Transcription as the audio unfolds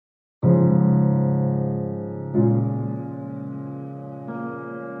Hello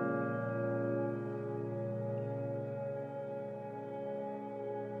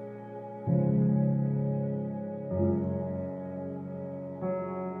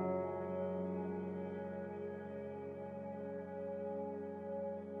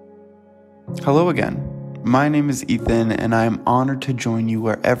again. My name is Ethan, and I am honored to join you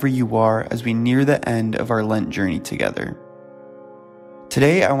wherever you are as we near the end of our Lent journey together.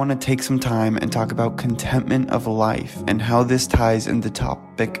 Today, I want to take some time and talk about contentment of life and how this ties into the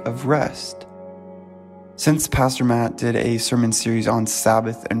topic of rest. Since Pastor Matt did a sermon series on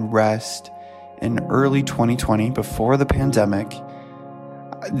Sabbath and rest in early 2020, before the pandemic,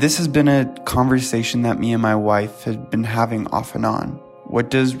 this has been a conversation that me and my wife have been having off and on. What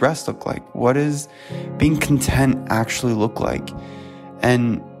does rest look like? What does being content actually look like?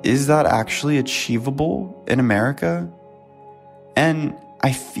 And is that actually achievable in America? And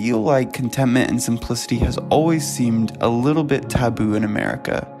I feel like contentment and simplicity has always seemed a little bit taboo in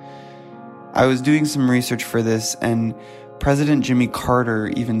America. I was doing some research for this, and President Jimmy Carter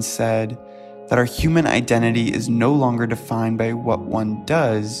even said that our human identity is no longer defined by what one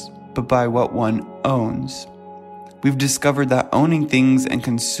does, but by what one owns. We've discovered that owning things and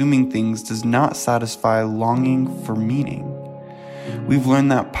consuming things does not satisfy longing for meaning. We've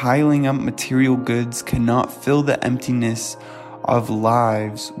learned that piling up material goods cannot fill the emptiness of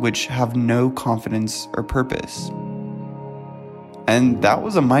lives which have no confidence or purpose. And that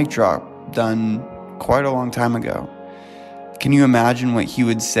was a mic drop done quite a long time ago. Can you imagine what he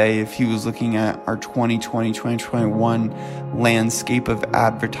would say if he was looking at our 2020, 2021 landscape of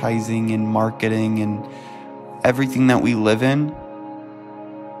advertising and marketing and everything that we live in?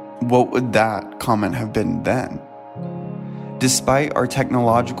 What would that comment have been then? Despite our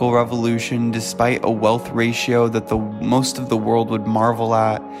technological revolution, despite a wealth ratio that the most of the world would marvel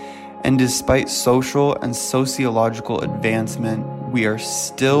at, and despite social and sociological advancement, we are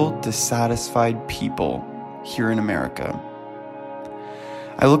still dissatisfied people here in America.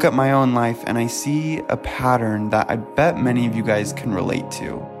 I look at my own life and I see a pattern that I bet many of you guys can relate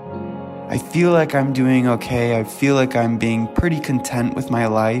to. I feel like I'm doing okay. I feel like I'm being pretty content with my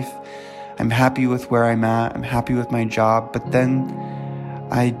life. I'm happy with where I'm at. I'm happy with my job. But then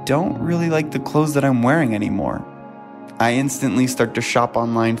I don't really like the clothes that I'm wearing anymore. I instantly start to shop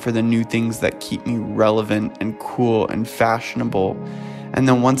online for the new things that keep me relevant and cool and fashionable. And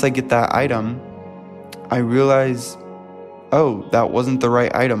then once I get that item, I realize, oh, that wasn't the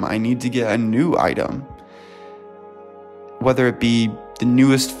right item. I need to get a new item. Whether it be the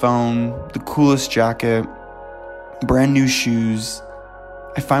newest phone, the coolest jacket, brand new shoes,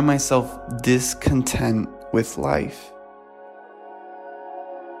 I find myself discontent with life.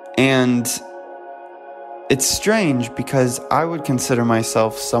 And it's strange because I would consider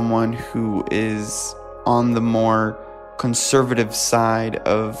myself someone who is on the more conservative side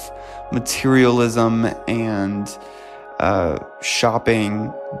of materialism and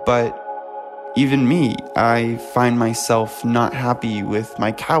shopping, but even me, I find myself not happy with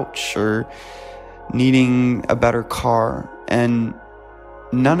my couch or needing a better car, and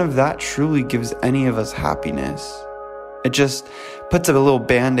none of that truly gives any of us happiness. It just puts a little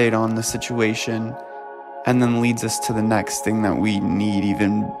band-aid on the situation and then leads us to the next thing that we need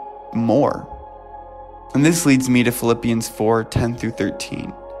even more. And this leads me to Philippians 4:10 through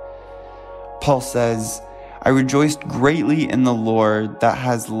 13. Paul says, I rejoiced greatly in the Lord that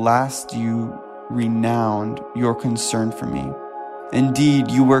has last you renowned your concern for me. Indeed,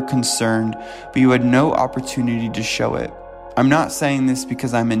 you were concerned, but you had no opportunity to show it. I'm not saying this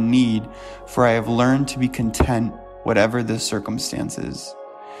because I'm in need, for I have learned to be content whatever the circumstances.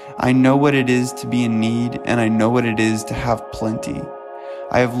 I know what it is to be in need, and I know what it is to have plenty.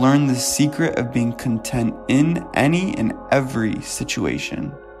 I have learned the secret of being content in any and every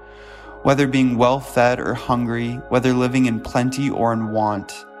situation. Whether being well-fed or hungry, whether living in plenty or in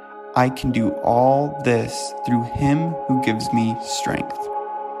want, I can do all this through Him who gives me strength.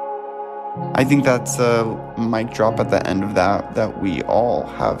 I think that's a mic drop at the end of that we all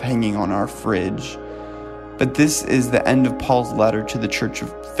have hanging on our fridge. But this is the end of Paul's letter to the church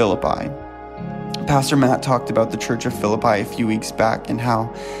of Philippi. Pastor Matt talked about the church of Philippi a few weeks back and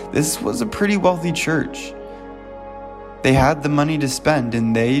how this was a pretty wealthy church. They had the money to spend,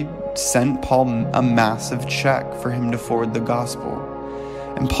 and they sent Paul a massive check for him to forward the gospel.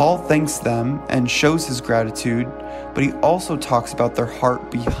 And Paul thanks them and shows his gratitude, but he also talks about their heart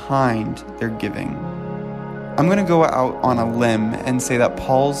behind their giving. I'm going to go out on a limb and say that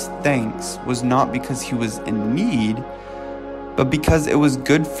Paul's thanks was not because he was in need, but because it was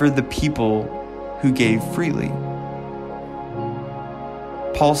good for the people who gave freely.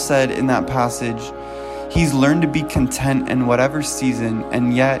 Paul said in that passage, He's learned to be content in whatever season,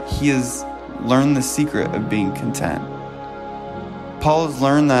 and yet he has learned the secret of being content. Paul has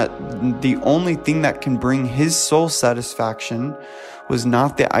learned that the only thing that can bring his soul satisfaction was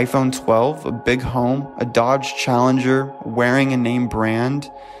not the iPhone 12, a big home, a Dodge Challenger, wearing a name brand,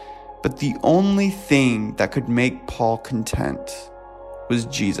 but the only thing that could make Paul content was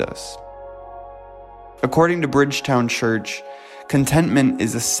Jesus. According to Bridgetown Church, contentment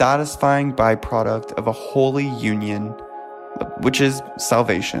is a satisfying byproduct of a holy union, which is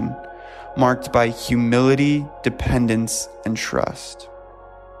salvation, marked by humility, dependence, and trust.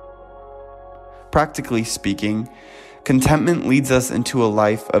 Practically speaking, contentment leads us into a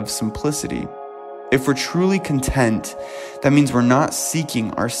life of simplicity. If we're truly content, that means we're not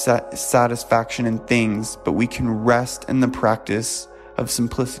seeking our satisfaction in things, but we can rest in the practice of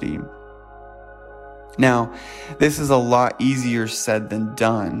simplicity. Now, this is a lot easier said than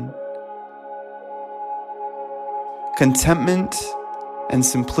done. Contentment and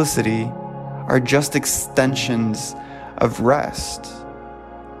simplicity are just extensions of rest.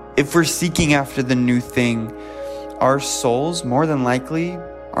 If we're seeking after the new thing, our souls more than likely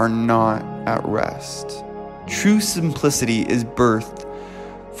are not at rest. True simplicity is birthed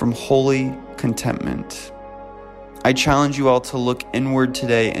from holy contentment. I challenge you all to look inward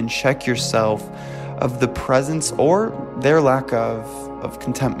today and check yourself of the presence or their lack of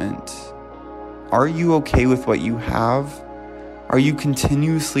contentment. Are you okay with what you have? Are you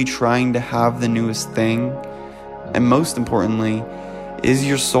continuously trying to have the newest thing? And most importantly, is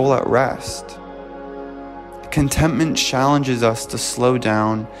your soul at rest? Contentment challenges us to slow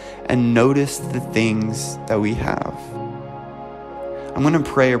down and notice the things that we have. I'm going to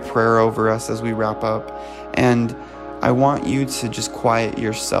pray a prayer over us as we wrap up, and I want you to just quiet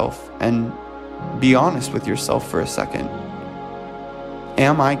yourself and be honest with yourself for a second.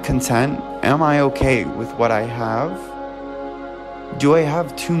 Am I content? Am I okay with what I have? Do I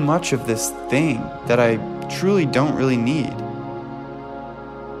have too much of this thing that I truly don't really need?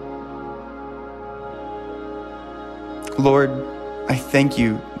 Lord, I thank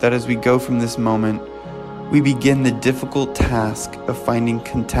you that as we go from this moment, we begin the difficult task of finding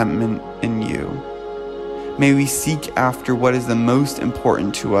contentment in you. May we seek after what is the most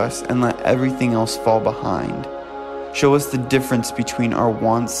important to us and let everything else fall behind. Show us the difference between our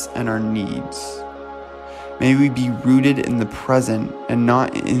wants and our needs. May we be rooted in the present and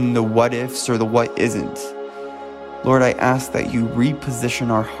not in the what ifs or the what isn't. Lord, I ask that you reposition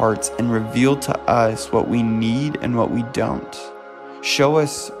our hearts and reveal to us what we need and what we don't. Show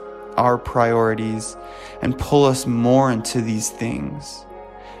us our priorities and pull us more into these things.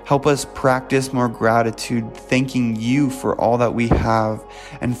 Help us practice more gratitude, thanking you for all that we have,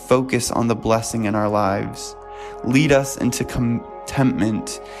 and focus on the blessing in our lives. Lead us into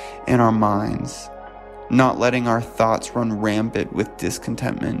contentment in our minds, not letting our thoughts run rampant with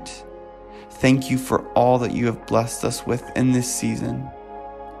discontentment. Thank you for all that you have blessed us with in this season.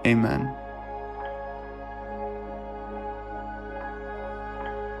 Amen.